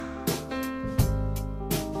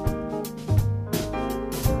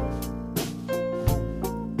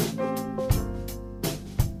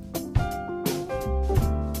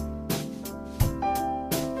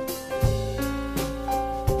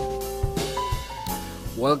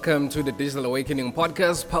Welcome to the Digital Awakening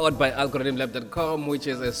podcast powered by algorhythmlab.com, which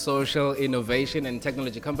is a social innovation and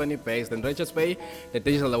technology company based in Richards Bay. The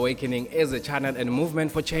Digital Awakening is a channel and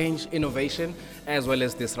movement for change, innovation, as well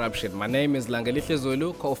as disruption. My name is Langelihle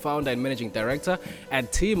Zulu, co-founder and managing director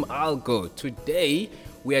at Team Algo. Today,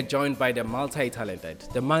 we are joined by the multi-talented,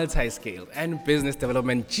 the multi-skilled, and business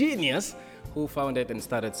development genius who founded and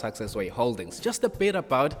started Success Way Holdings. Just a bit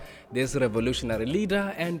about this revolutionary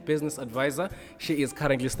leader and business advisor. She is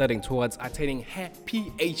currently studying towards attaining her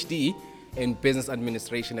PhD in business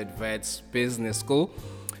administration at Wits Business School.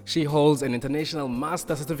 She holds an international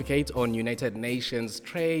master certificate on United Nations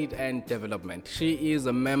Trade and Development. She is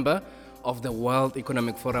a member of the World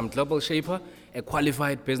Economic Forum Global Shaper, a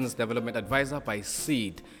qualified business development advisor by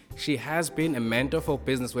SEED. She has been a mentor for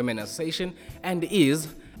Business Women Association and is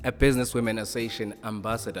a Business Women Association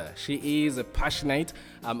ambassador. She is passionate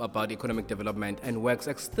about economic development and works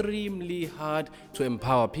extremely hard to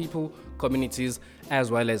empower people, communities, as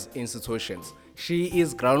well as institutions. She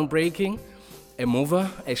is groundbreaking, a mover,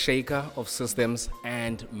 a shaker of systems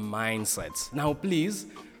and mindsets. Now, please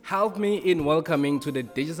help me in welcoming to the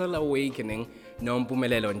Digital Awakening,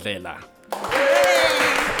 Nompumelelo Ndlela.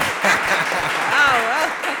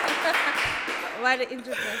 What an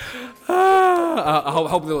introduction. I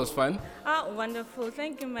hope that was fun. Wonderful.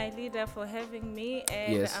 Thank you, my leader, for having me.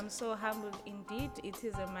 And Yes. I'm so humbled indeed. It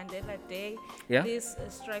is a Mandela Day. Yeah. This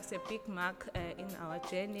strikes a big mark in our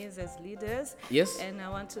journeys as leaders. Yes. And I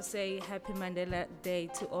want to say happy Mandela Day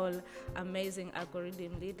to all amazing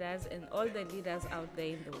algorithm leaders and all the leaders out there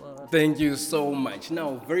in the world. Thank you so much.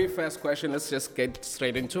 Now, very first question, let's just get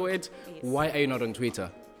straight into it. Yes. Why are you not on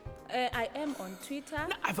Twitter? I am on Twitter.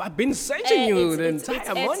 I've been searching you the It's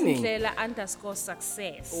entire morning.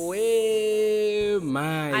 Ndlela_success. Way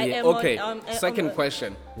my. I am Okay, on- second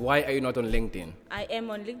question. Why are you not on LinkedIn? I am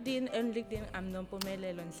on LinkedIn. On LinkedIn, I'm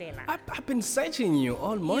Nompumelelo Ndlela. I've been searching you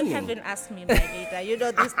all morning. You haven't asked me, my leader. You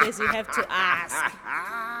know, these days you have to ask.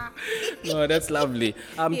 No, that's lovely.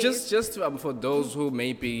 Yes. Just for those who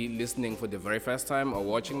may be listening for the very first time or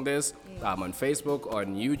watching this, on Facebook,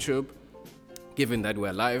 on YouTube, given that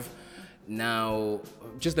we're live. Now,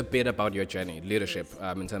 just a bit about your journey, leadership,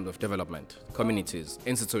 in terms of development, communities,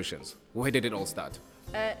 institutions. Where did it all start?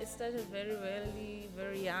 It started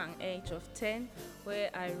very young age of 10,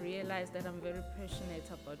 where I realized that I'm very passionate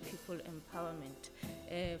about people empowerment.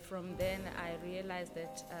 From then, I realized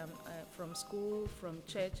that from school, from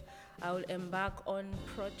church, I will embark on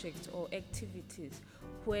projects or activities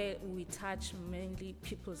where we touch mainly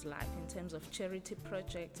people's life in terms of charity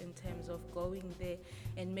projects, in terms of going there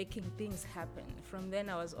and making things happen. From then,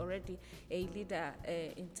 I was already a leader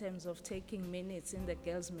in terms of taking minutes in the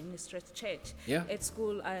girls' ministry at church. Yeah. At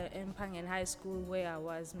school, Mpangen High School, where I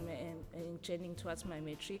was journeying towards my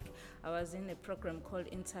matric, I was in a program called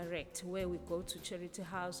Interact, where we go to charity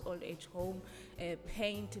house, old age home,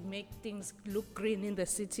 paint, make things look green in the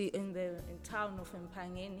city, in town of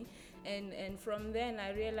Mpangeni. And from then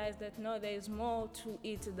I realized that no, there is more to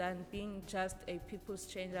it than being just a people's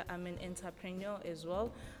changer. I'm an entrepreneur as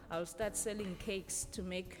well. I'll start selling cakes to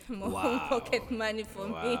make more pocket money for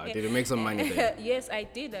me. Did you make some money there? Yes, I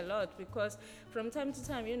did a lot, because from time to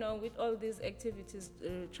time, you know, with all these activities,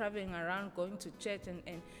 traveling around, going to church,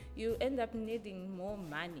 and you end up needing more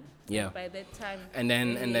money. Yeah. By that time. And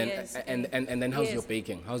then yes, how's yes. your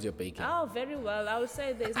baking? How's your baking? Oh, very well. I would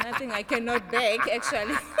say there's nothing I cannot bake,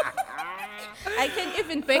 actually. I can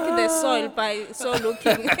even bake the soil by so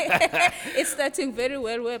looking. It's starting very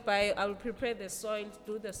well, whereby I will prepare the soil,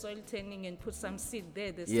 do the soil turning, and put some seed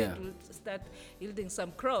there. The seed will start yielding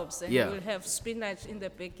some crops, and we'll have spinach in the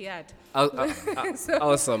backyard.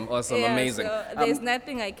 Awesome, amazing. So there's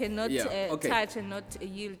nothing I cannot okay. touch and not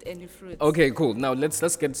yield any fruit. Okay, cool. Now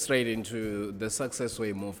let's get straight into the Success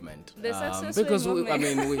Way movement. The Success Way because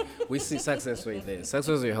movement. we see Success Way there,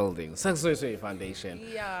 Success Way Holdings, Success Way Foundation.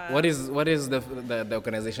 Yeah. What is the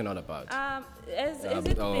organization all about? Has it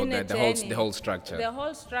been a journey? The whole structure. The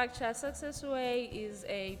whole structure. Success Way is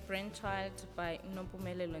a brainchild by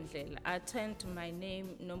Nompumelelo Ndlela. I turned my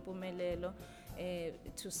name Nompumelelo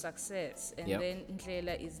to success, and then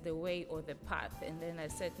Ndlela is the way or the path. And then I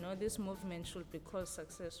said, no, this movement should be called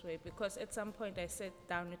Success Way, because at some point I sat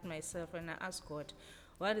down with myself and I asked God,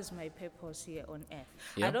 what is my purpose here on earth?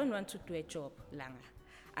 Yeah. I don't want to do a job, Langa.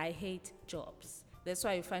 I hate jobs. That's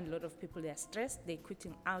why you find a lot of people, they are stressed, they're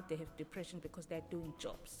quitting out, they have depression because they're doing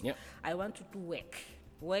jobs. Yep. I want to do work.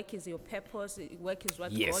 Work is your purpose. Work is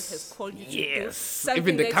what Yes. God has called you to do. Yes. Something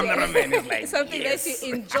Even the that cameraman is like, something yes. that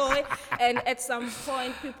you enjoy. And at some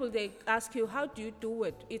point, people, they ask you, how do you do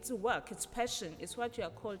it? It's work, it's passion, it's what you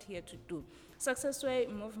are called here to do. Success Way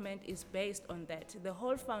movement is based on that. The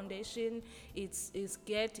whole foundation is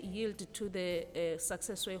get yield to the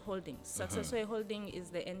Success Way Holdings. Success Way Holding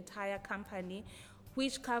is the entire company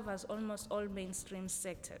which covers almost all mainstream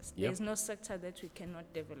sectors. Yep. There's no sector that we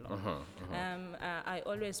cannot develop. I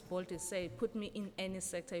always boldly say, put me in any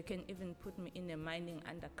sector. You can even put me in a mining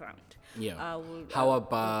underground. Yeah. Will, How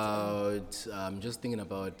about just thinking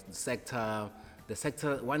about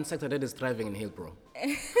one sector that is thriving in Hillbrow?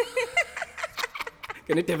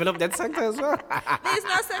 Can you develop that sector as well? There's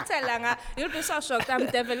no sector, Langa. You'll be so shocked. I'm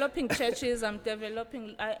developing churches. I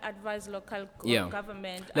advise local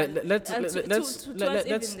government. Let's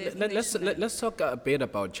talk a bit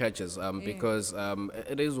about churches because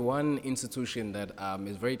it is one institution that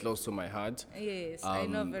is very close to my heart. Yes, I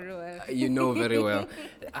know very well. You know very well.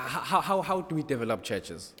 How do we develop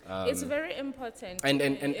churches? It's very important.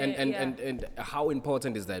 And how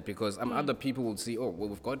important is that? Because other people will see, well,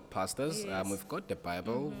 we've got pastors, we've got the Bible.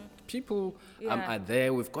 People are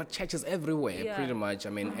there. We've got churches everywhere, pretty much. I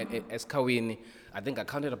mean, as Kawini, I think I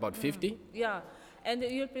counted about 50. Yeah. And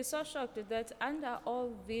you'll be so shocked that under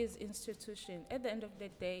all these institutions, at the end of the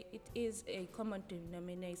day, it is a common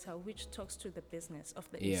denominator which talks to the business of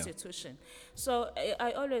the institution. So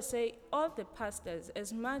I always say, all the pastors,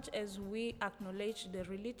 as much as we acknowledge the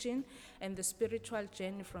religion and the spiritual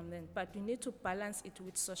journey from them, but we need to balance it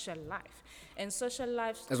with social life. And social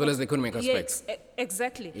life... As well as the economic aspects. Yes,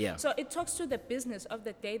 exactly. Yeah. So it talks to the business of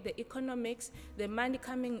the day, the economics, the money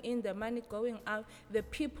coming in, the money going out, the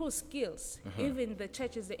people's skills, even the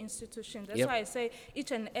church is the institution. That's why I say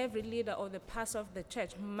each and every leader or the pastor of the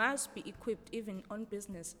church must be equipped even on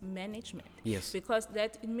business management. Yes. Because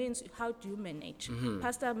that it means how do you manage.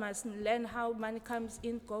 Pastor must learn how money comes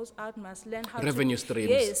in, goes out, must learn how revenue streams.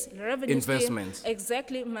 Yes, revenue investments. Stream,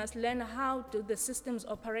 exactly, must learn how do the systems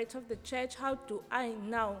operate of the church, how do I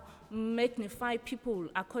now magnify people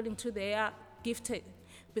according to their gifted.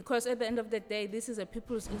 Because at the end of the day, this is a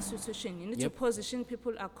people's institution. You need to position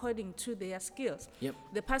people according to their skills.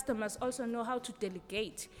 The pastor must also know how to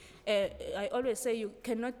delegate. I always say you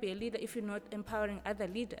cannot be a leader if you're not empowering other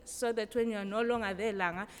leaders. So that when you're no longer there,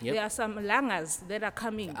 Langa, there are some Langas that are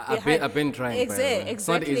coming. I've been trying. Exactly. It's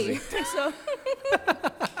not easy. So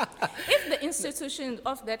if the institutions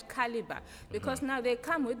of that caliber, because now they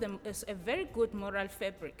come with them as a very good moral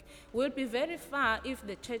fabric, will be very far if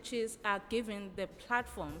the churches are given the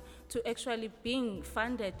platform to actually being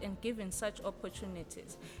funded and given such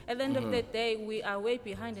opportunities. At the end of the day, we are way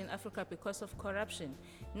behind in Africa because of corruption.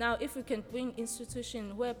 Now, if we can bring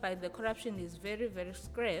institutions whereby the corruption is very, very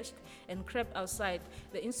scratched and crept outside,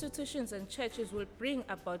 the institutions and churches will bring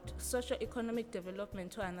about socio-economic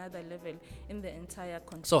development to another level in the entire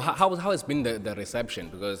country. So how has been the reception?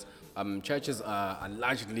 Because churches are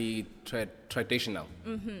largely traditional.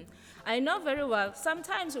 I know very well.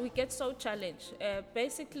 Sometimes we get so challenged,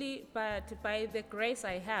 basically, but by the grace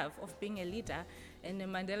I have of being a leader and the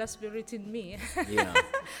Mandela spirit in me,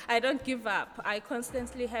 I don't give up. I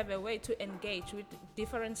constantly have a way to engage with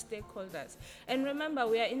different stakeholders. And remember,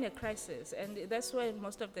 we are in a crisis, and that's why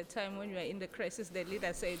most of the time when you are in the crisis, the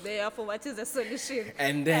leaders say, therefore, what is the solution?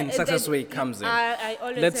 And then Success Way comes in. I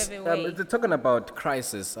always have a way. Talking about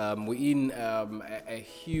crisis, we're in a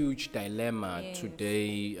huge dilemma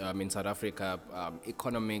today in South Africa,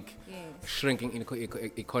 economic shrinking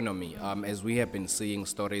economy, as we have been seeing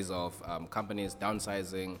stories of companies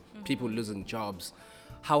downsizing, people losing jobs.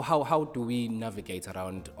 How do we navigate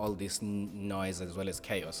around all this noise as well as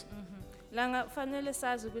chaos? Langa, fanele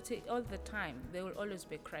sazi ukuthi all the time there will always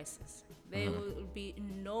be crisis. There will be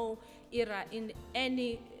no era in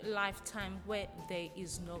any lifetime where there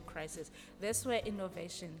is no crisis. That's where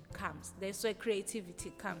innovation comes. That's where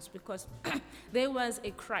creativity comes, because there was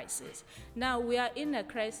a crisis. Now we are in a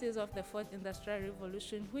crisis of the fourth industrial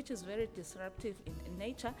revolution, which is very disruptive in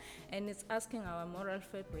nature, and it's asking our moral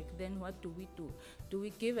fabric. Then what do we do? Do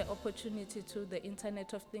we give an opportunity to the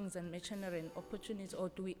Internet of Things and machinery and opportunity, or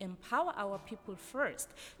do we empower our people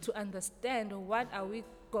first to understand what are we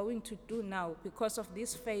going to do now because of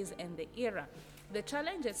this phase and the era? The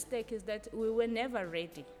challenge at stake is that we were never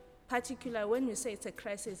ready. Particularly when we say it's a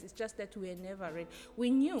crisis, it's just that we were never ready. We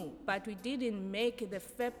knew, but we didn't make the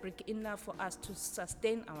fabric enough for us to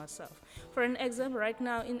sustain ourselves. For an example, right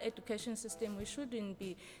now in education system, we shouldn't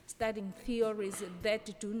be studying theories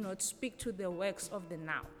that do not speak to the works of the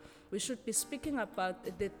now. We should be speaking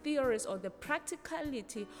about the theories or the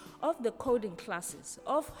practicality of the coding classes,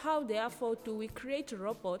 of how therefore do we create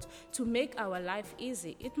robots to make our life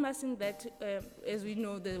easy. It mustn't that, as we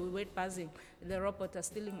know, the word buzzing, the robots are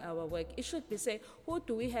stealing our work. It should be say, who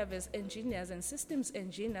do we have as engineers and systems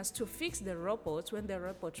engineers to fix the robots when the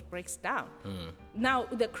robot breaks down? Now,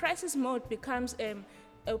 the crisis mode becomes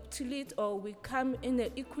obsolete, or we come in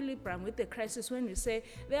an equilibrium with the crisis when we say,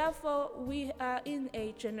 therefore, we are in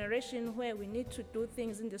a generation where we need to do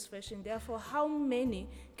things in this fashion. Therefore, how many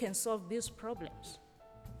can solve these problems?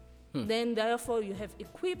 Then, therefore, you have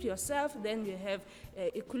equipped yourself, then you have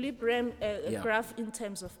equilibrium graph in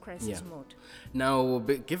terms of crisis mode. Now,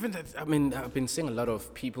 given that, I mean, I've been seeing a lot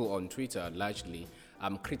of people on Twitter largely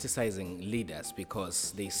criticizing leaders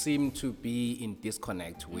because they seem to be in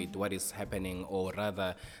disconnect with what is happening, or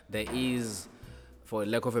rather, there is, for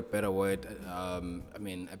lack of a better word, I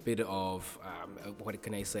mean, a bit of, what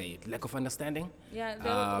can I say, lack of understanding?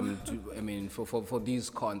 For these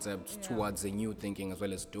concepts towards the new thinking as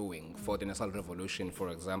well as doing, for the National Revolution, for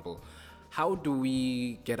example. How do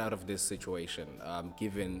we get out of this situation,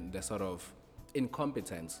 given the sort of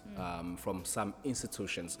incompetence from some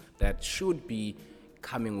institutions that should be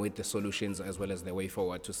coming with the solutions as well as the way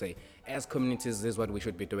forward to say, as communities, this is what we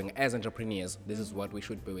should be doing. As entrepreneurs, this is what we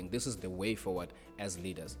should be doing. This is the way forward as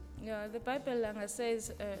leaders. Yeah, the Bible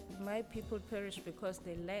says, my people perish because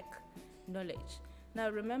they lack knowledge. Now,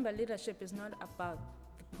 remember, leadership is not about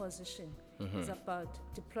the position. It's about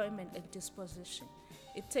deployment and disposition.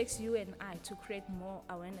 It takes you and I to create more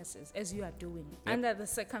awarenesses, as you are doing. Under the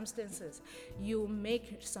circumstances, you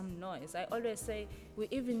make some noise. I always say we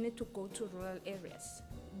even need to go to rural areas.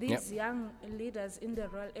 These young leaders in the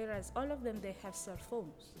rural areas, all of them, they have cell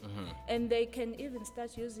phones. And they can even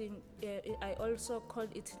start using, I also call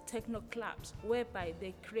it techno clubs, whereby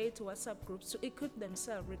they create WhatsApp groups to equip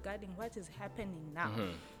themselves regarding what is happening now.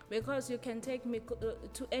 Because you can take me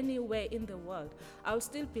to anywhere in the world, I'll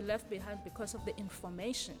still be left behind because of the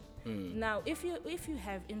information. Now, if you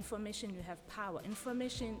have information, you have power.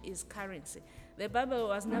 Information is currency. The Bible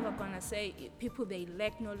was never going to say people, they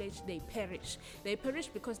lack knowledge, they perish. They perish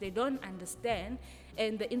because they don't understand,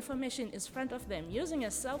 and the information is in front of them. Using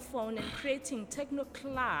a cell phone and creating techno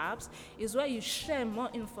clubs is where you share more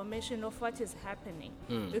information of what is happening.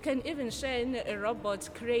 You can even share in a robot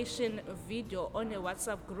creation video on a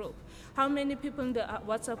WhatsApp group. How many people in the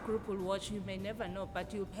WhatsApp group will watch, you may never know,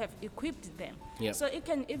 but you have equipped them. So it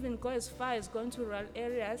can even go as far as going to rural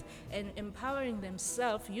areas and empowering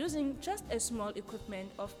themselves using just a small equipment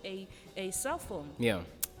of a cell phone.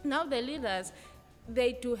 Now the leaders,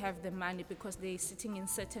 they do have the money because they're sitting in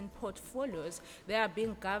certain portfolios. They are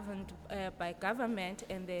being governed by government,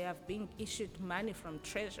 and they have been issued money from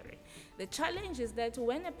treasury. The challenge is that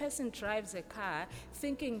when a person drives a car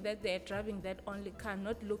thinking that they're driving that only car,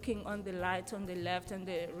 not looking on the light on the left and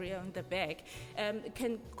the rear on the back,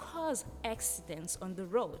 can cause accidents on the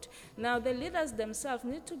road. Now the leaders themselves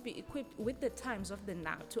need to be equipped with the times of the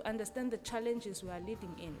now to understand the challenges we are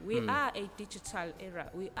leading in. We are a digital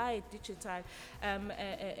era. We are a digital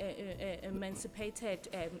emancipated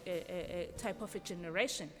type of a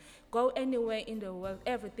generation. Go anywhere in the world,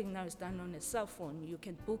 everything now is done on a cell phone. You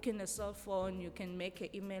can book in a cell phone, you can make an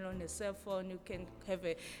email on a cell phone, you can have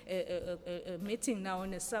a meeting now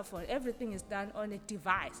on a cell phone. Everything is done on a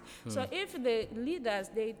device. So if the leaders,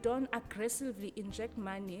 they don't aggressively inject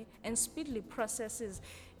money and speedily processes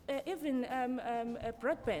even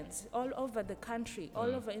broadbands all over the country,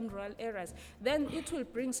 all over in rural areas, then it will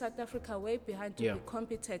bring South Africa way behind to be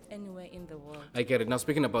competent anywhere in the world. I get it. Now,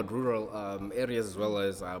 speaking about rural areas as well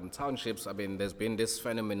as townships, I mean, there's been this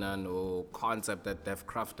phenomenon or concept that they've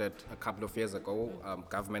crafted a couple of years ago,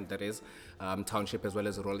 government that is, township as well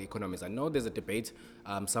as rural economies. I know there's a debate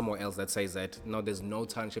somewhere else that says that, no, there's no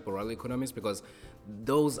township or rural economies because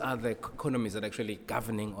those are the economies that are actually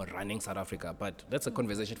governing or running South Africa. But that's a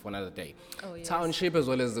conversation for another day. Township as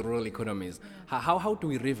well as the rural economies. How do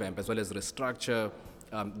we revamp as well as restructure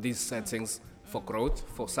these settings for growth,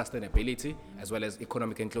 for sustainability, as well as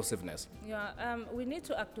economic inclusiveness? We need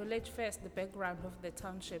to acknowledge first the background of the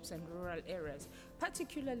townships and rural areas,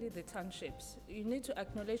 particularly the townships. You need to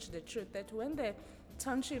acknowledge the truth that when the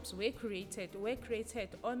townships were created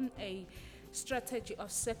on a strategy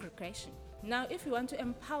of segregation. Now, if you want to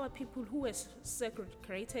empower people who were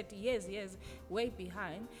segregated years way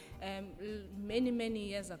behind, many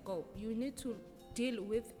years ago, you need to deal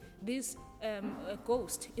with this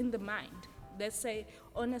ghost in the mind. Let's say,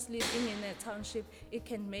 honestly, being in a township, it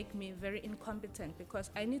can make me very incompetent because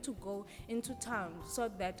I need to go into town so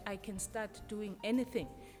that I can start doing anything.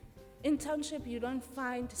 In township, you don't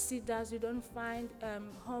find CEDAs, you don't find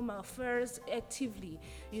home affairs actively,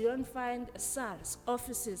 you don't find SARS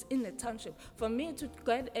offices in the township. For me to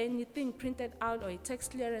get anything printed out or a tax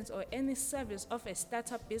clearance or any service of a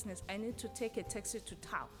startup business, I need to take a taxi to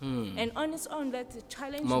town. And on its own, that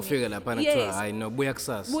challenge Mawufika me. lapha Yes. I know buya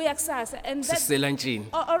kusasa. Buya kusasa. And that Sisela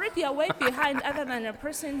ntshini. already are way behind other than a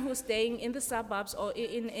person who's staying in the suburbs or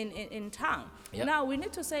in town. Yep. Now we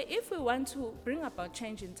need to say, if we want to bring about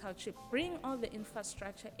change in township, bring all the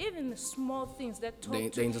infrastructure, even the small things that talk The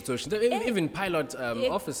to institution, even pilot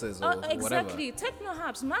offices or whatever. exactly. Techno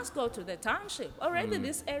hubs must go to the township. Already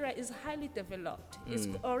this area is highly developed. It's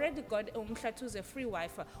already got a free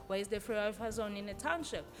Wi-Fi. Where is the free Wi-Fi zone in the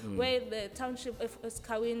township? Where the township is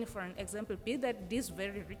Kawini, for an example, be that this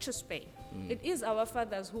very richest Bay. It is our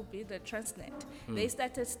fathers who built the Transnet. They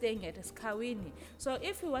started staying at Skawini. So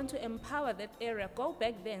if we want to empower that area, go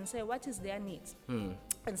back there and say what is their needs.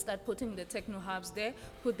 And start putting the techno hubs there,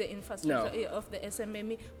 put the infrastructure of the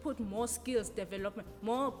SMME, put more skills development,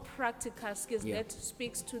 more practical skills that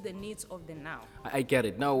speaks to the needs of the now. I get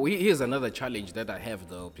it. Now, here's another challenge that I have,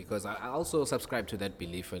 though, because I also subscribe to that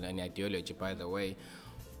belief and ideology, by the way.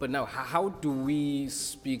 But now, how do we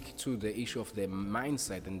speak to the issue of the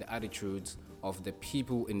mindset and the attitudes of the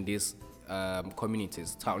people in these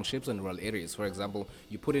communities, townships and rural areas? For example,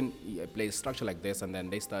 you put in a place structure like this and then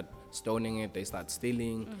they start stoning it, they start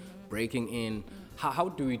stealing, breaking in. How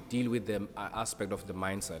do we deal with the aspect of the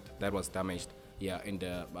mindset that was damaged in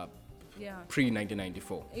the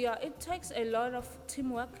pre-1994? Yeah, it takes a lot of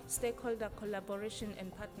teamwork, stakeholder collaboration,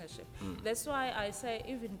 and partnership. That's why I say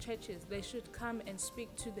even churches, they should come and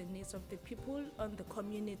speak to the needs of the people on the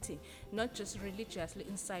community, not just religiously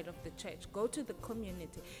inside of the church. Go to the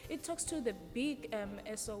community. It talks to the big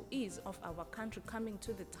SOEs of our country coming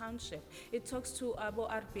to the township. It talks to our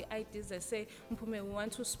RBITs that say, Mpume, we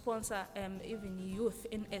want to sponsor even youth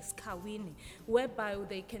in Eskawini, whereby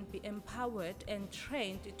they can be empowered and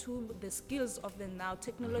trained to the skills of the now,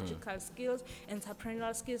 technological skills,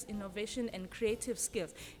 entrepreneurial skills, innovation, and creative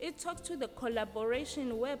skills. It talks to the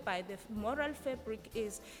collaboration whereby the moral fabric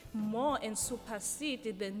is more and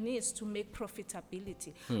supersede the needs to make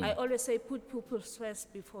profitability. I always say put people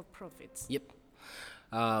first before profits. Yep.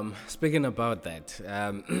 Speaking about that,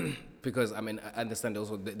 because I understand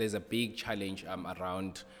also there's a big challenge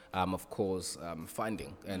around, of course,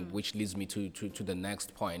 funding, and which leads me to the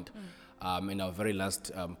next point. In our very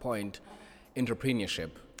last point,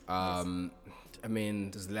 entrepreneurship.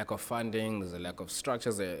 There's a lack of funding, there's a lack of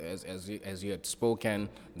structures, as you had spoken.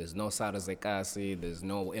 There's no SARS Ekasi, there's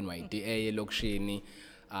no NYDA Lokshini.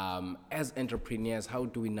 As entrepreneurs, how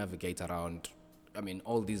do we navigate around,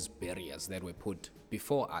 all these barriers that were put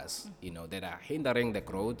before us, that are hindering the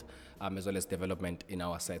growth as well as development in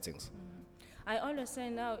our settings? I always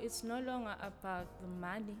say now it's no longer about the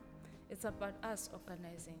money. It's about us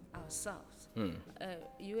organizing ourselves.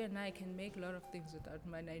 You and I can make a lot of things without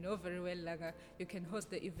money. I know very well, Langa, you can host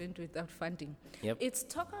the event without funding. Yep. It's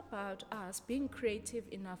talk about us being creative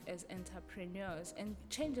enough as entrepreneurs and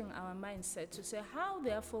changing our mindset to say how,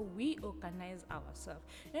 therefore, we organize ourselves.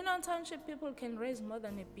 Township people can raise more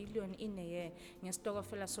than $1 billion in a year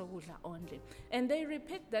only. And they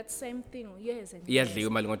repeat that same thing years and years.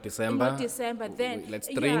 December, then let's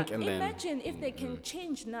drink and imagine if they can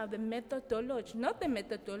change now the methodology, not the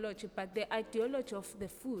methodology, but the ideology of the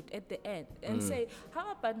food at the end, and say,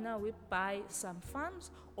 how about now we buy some farms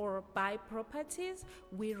or buy properties,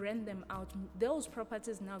 we rent them out. Those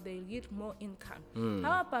properties now, they yield more income.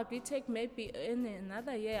 How about we take maybe in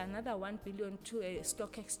another year, another 1 billion to a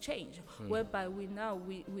stock exchange, whereby we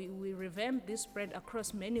revamp this spread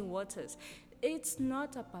across many waters. It's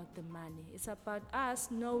not about the money. It's about us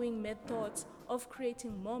knowing methods of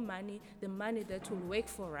creating more money, the money that will work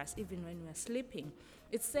for us even when we're sleeping.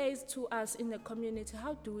 It says to us in the community,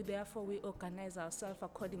 how do we therefore we organize ourselves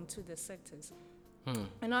according to the sectors?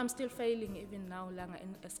 And I'm still failing even now, Langa,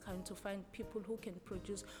 in Eskom to find people who can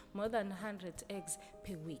produce more than 100 eggs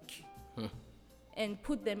per week. And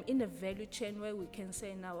put them in a value chain where we can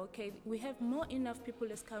say now, okay, we have more enough people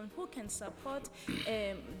Eskawini who can support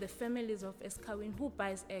the families of Eskawini who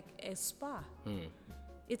buys a spa.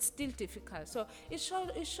 It's still difficult. So it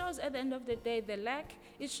shows at the end of the day the lack.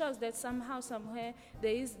 It shows that somehow, somewhere,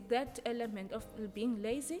 there is that element of being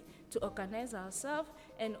lazy to organize ourselves,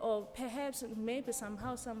 and or perhaps maybe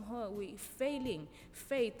somehow we failing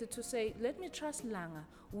faith to say, let me trust Langa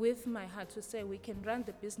with my heart to say we can run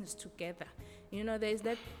the business together. There is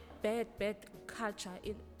that bad culture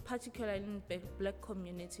particularly in the black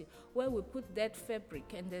community, where we put that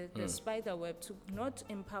fabric and the spider web to not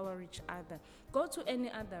empower each other. Go to any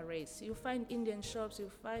other race, you find Indian shops, you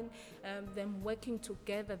find them working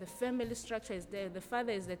together. The family structure is there. The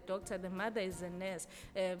father is the doctor, the mother is the nurse,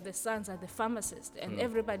 the sons are the pharmacists, and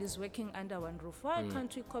everybody's working under one roof. Why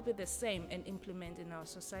can't we copy the same and implement in our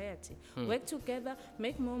society? Work together,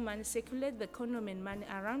 make more money, circulate the economy and money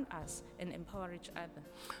around us, and empower each other.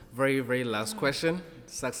 Very, very last question.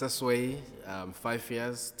 Success Way, 5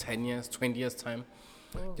 years, 10 years, 20 years time.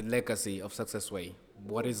 The legacy of Success Way.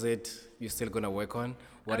 What is it you're still going to work on?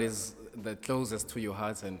 What is the closest to your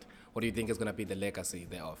heart, and what do you think is going to be the legacy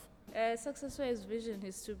thereof? Success Way's vision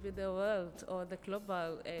is to be the world or the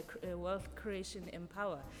global wealth creation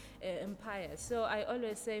empire. So I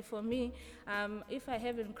always say, for me, if I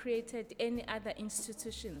haven't created any other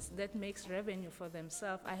institutions that makes revenue for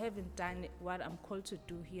themselves, I haven't done what I'm called to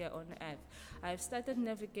do here on earth. I've started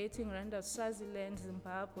navigating Rwanda, Swaziland,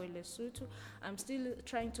 Zimbabwe, Lesotho. I'm still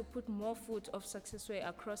trying to put more foot of Success Way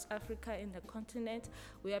across Africa in the continent.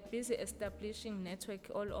 We are busy establishing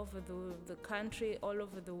network all over the country, all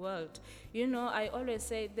over the world. You know, I always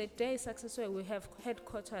say the day Success Way we have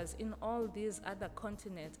headquarters in all these other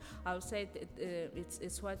continents, I'll say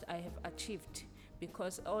it's what I have achieved.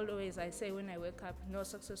 Because always I say when I wake up, no,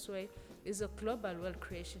 Success Way is a global wealth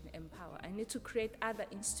creation empower. I need to create other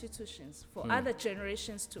institutions for other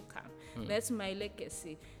generations to come. That's my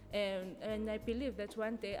legacy. And I believe that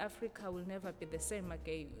one day Africa will never be the same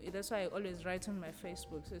again. That's why I always write on my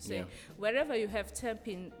Facebook to say, wherever you have tapped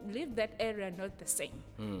in, leave that area not the same.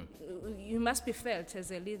 You must be felt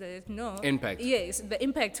as a leader. No. Impact. Yes, the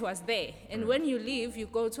impact was there. And when you leave, you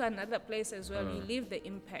go to another place as well, you leave the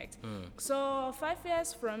impact. So 5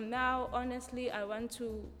 years from now, honestly, I want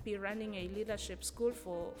to be running a leadership school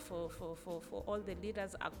for all the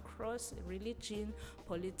leaders across religion,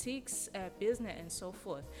 politics, business, and so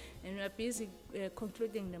forth. And we are busy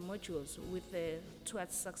concluding the modules with the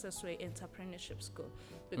Towards Success Way Entrepreneurship School.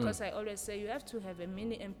 Because I always say you have to have a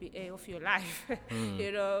mini MBA of your life.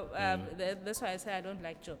 You know, that's why I say I don't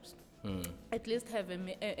like jobs. At least have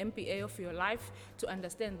an MBA of your life to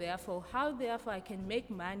understand, therefore, how I can make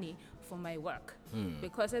money for my work.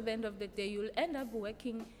 Because at the end of the day, you'll end up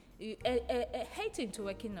working, hating to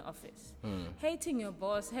work in the office, hating your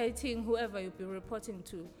boss, hating whoever you'll be reporting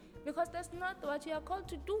to. Because that's not what you are called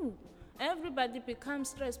to do. Everybody becomes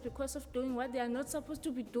stressed because of doing what they are not supposed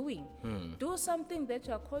to be doing. Do something that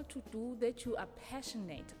you are called to do, that you are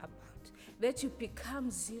passionate about, that you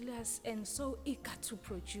become zealous and so eager to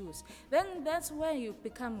produce. Then that's where you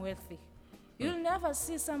become wealthy. You'll never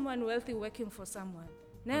see someone wealthy working for someone.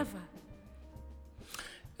 Never.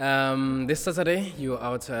 This Saturday, you're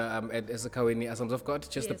out at Ezekawini Assemblies of God.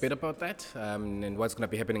 Just a bit about that and what's going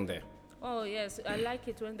to be happening there. Oh, yes. I like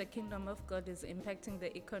it when the kingdom of God is impacting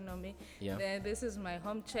the economy. This is my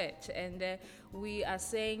home church. And we are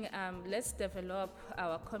saying, let's develop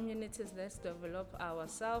our communities, let's develop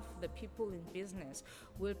ourselves, the people in business.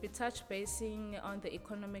 We'll be touch basing on the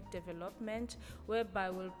economic development,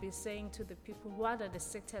 whereby we'll be saying to the people, what are the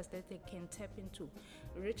sectors that they can tap into?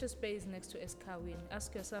 Richards Bay is next to Eskawin.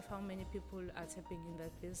 Ask yourself how many people are tapping in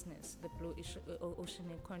that business, the blue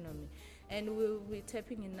ocean economy. And we'll be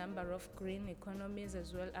tapping a number of green economies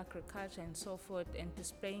as well, agriculture and so forth, and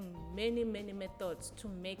displaying many, many methods to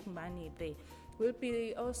make money there. We'll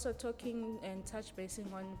be also talking and touch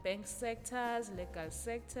basing on bank sectors, legal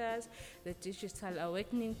sectors, the digital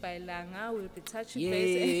awakening by Langa. We'll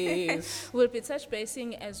be we'll be touch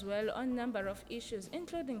basing as well on number of issues,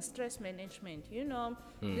 including stress management. You know,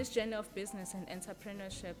 this journey of business and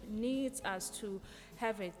entrepreneurship needs us to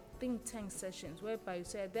have a think tank sessions whereby you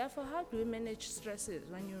say, therefore, how do we manage stresses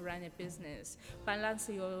when you run a business? Balance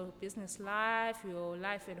your business life, your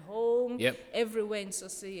life at home, everywhere in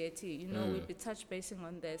society. You know, we'll be touch basing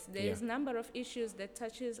on this. There is a number of issues that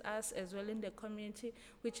touches us as well in the community,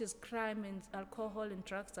 which is crime and alcohol and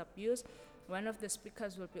drugs abuse. One of the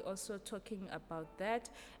speakers will be also talking about that,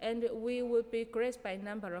 and we will be graced by a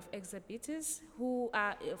number of exhibitors who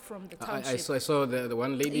are from the township. I saw the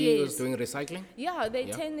one lady who was doing recycling. Yeah, they're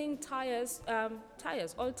turning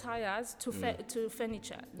old tires to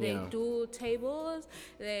furniture. They do tables,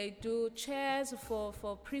 they do chairs for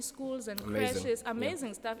preschools and creches,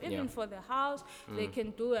 amazing stuff. Even for the house, they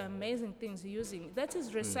can do amazing things using. That is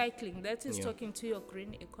recycling, that is talking to your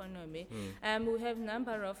green economy. We have a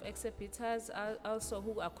number of exhibitors also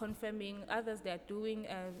who are confirming, others they are doing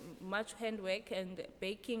much handwork and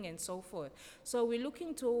baking and so forth. So we're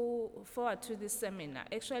looking forward to this seminar.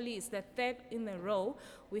 Actually, it's the third in a row.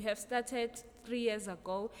 We have started 3 years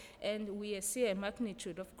ago, and we see a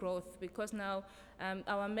magnitude of growth because now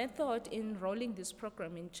Our method in rolling this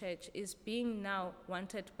program in church is being now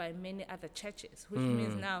wanted by many other churches, which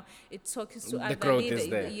means now it talks to other growth leaders. is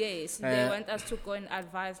there. Yes, they want us to go and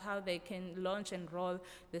advise how they can launch and roll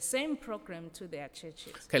the same program to their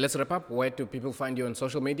churches. Okay, let's wrap up. Where do people find you on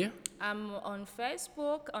social media? On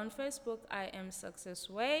Facebook. On Facebook, I am Success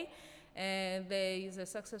Way. There is a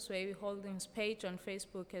Success Way Holdings page on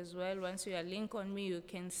Facebook as well. Once you are link on me, you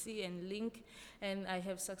can see and link. And I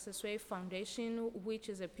have Success Way Foundation, which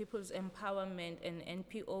is a people's empowerment and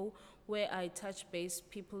NPO, where I touch base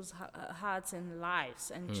people's hearts and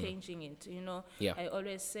lives and changing it. You know, Yeah. I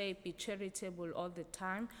always say be charitable all the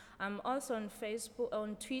time. I'm also on Facebook,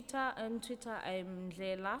 on Twitter. On Twitter, I'm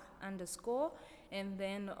Ndlela _ and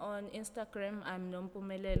then on Instagram, I'm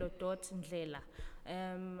Nompumelelo.Ndlela.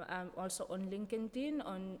 I'm also on LinkedIn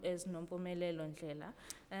as Nompumelelo Ndlela.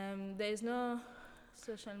 There is no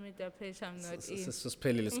social media page I'm not in.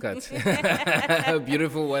 Susiphelile isikhathi.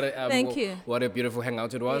 Beautiful. Thank you. What a beautiful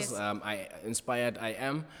hangout it was. Yes. I inspired I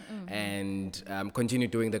am, and continue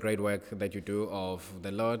doing the great work that you do of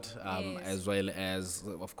the Lord, Yes. as well as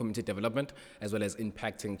of community development, as well as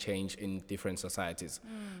impacting change in different societies.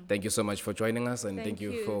 Thank you so much for joining us, and thank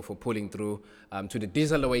you for pulling through to the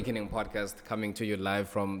Digital Awakening podcast, coming to you live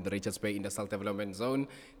from the Richards Bay Industrial Development Zone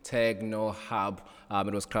Techno Hub.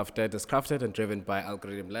 It's crafted and driven by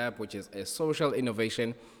algorhythmlab, which is a social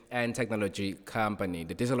innovation and technology company.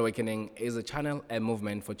 The Digital Awakening is a channel and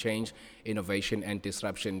movement for change, innovation, and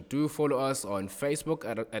disruption. Do follow us on Facebook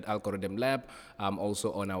at algorhythmlab,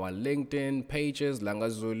 also on our LinkedIn pages,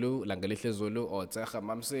 Langelihle Zulu, or Tsecha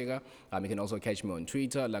Mamsega. You can also catch me on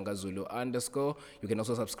Twitter, langazulu_. You can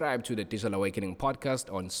also subscribe to the Digital Awakening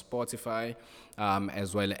podcast on Spotify,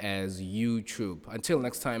 as well as YouTube. Until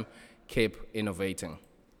next time, keep innovating.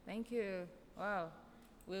 Thank you. Wow,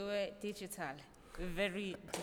 we were digital, very